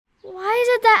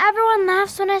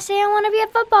laughs when I say I want to be a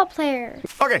football player.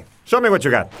 Okay, show me what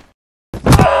you got.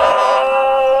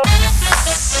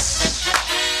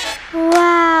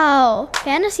 Wow,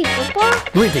 fantasy football?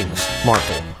 Greetings,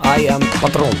 Marple. I am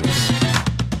Patronus.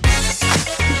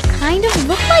 Kind of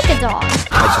look like a dog.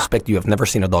 I suspect you have never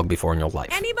seen a dog before in your life.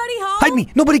 Anybody home? Hide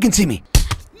me! Nobody can see me!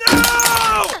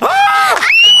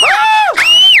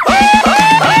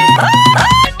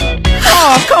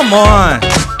 Oh, come on!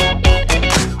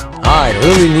 I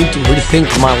really need to rethink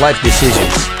my life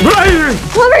decisions. What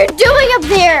were you doing up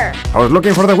there? I was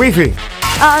looking for the Wi-Fi.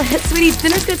 Sweetie,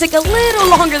 dinner's gonna take a little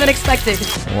longer than expected.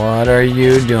 What are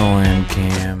you doing,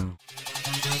 Kim?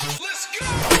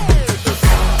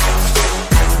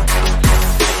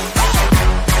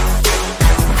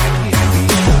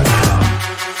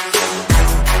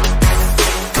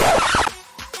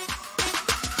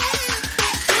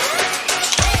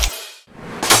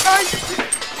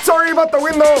 Sorry about the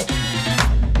window.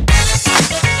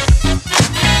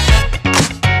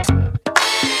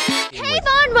 Hey,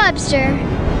 Von Webster.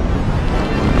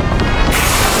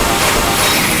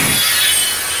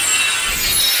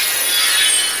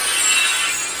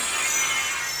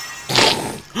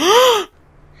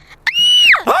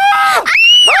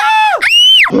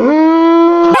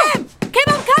 Kim,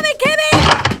 I'm coming, Kimmy!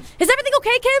 Is everything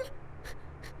okay, Kim?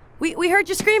 We heard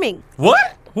you screaming.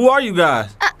 What? Who are you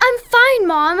guys? I'm fine,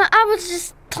 Mom. I was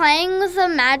just playing with a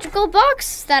magical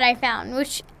box that I found,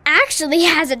 which actually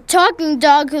has a talking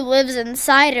dog who lives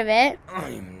inside of it.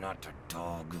 I'm not a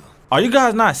dog. Are you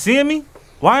guys not seeing me?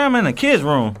 Why am I in the kids'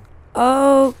 room?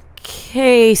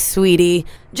 Okay, sweetie.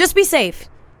 Just be safe.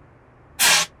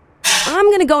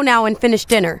 I'm gonna go now and finish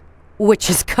dinner, which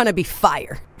is gonna be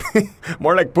fire.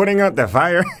 More like putting out the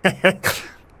fire.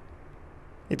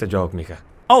 It's a joke, Mika.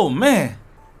 Oh, man.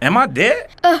 Am I dead?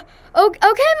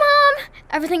 Okay, Mom.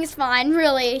 Everything is fine,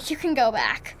 really. You can go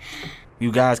back.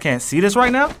 You guys can't see this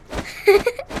right now?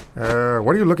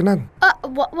 What are you looking at?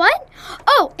 What?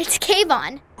 Oh, it's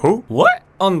Kayvon. Who? What?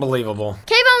 Unbelievable.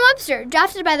 Kayvon Webster,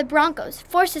 drafted by the Broncos,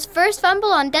 forced his first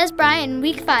fumble on Des Bryant in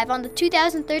Week 5 on the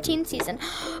 2013 season,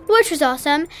 which was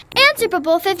awesome. And Super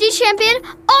Bowl 50 champion,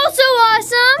 also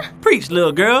awesome! Preach,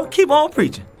 little girl. Keep on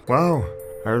preaching. Wow,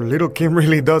 our little Kim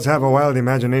really does have a wild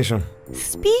imagination.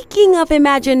 Speaking of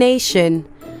imagination,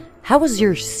 how was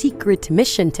your secret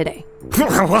mission today?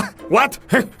 What?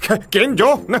 Kim,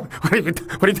 Joe? No, what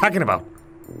are you talking about?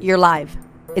 You're live.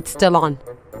 It's still on.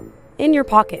 In your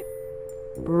pocket.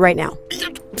 Right now.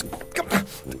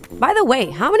 By the way,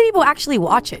 how many people actually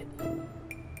watch it?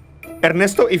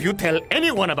 Ernesto, if you tell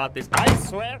anyone about this, I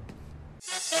swear...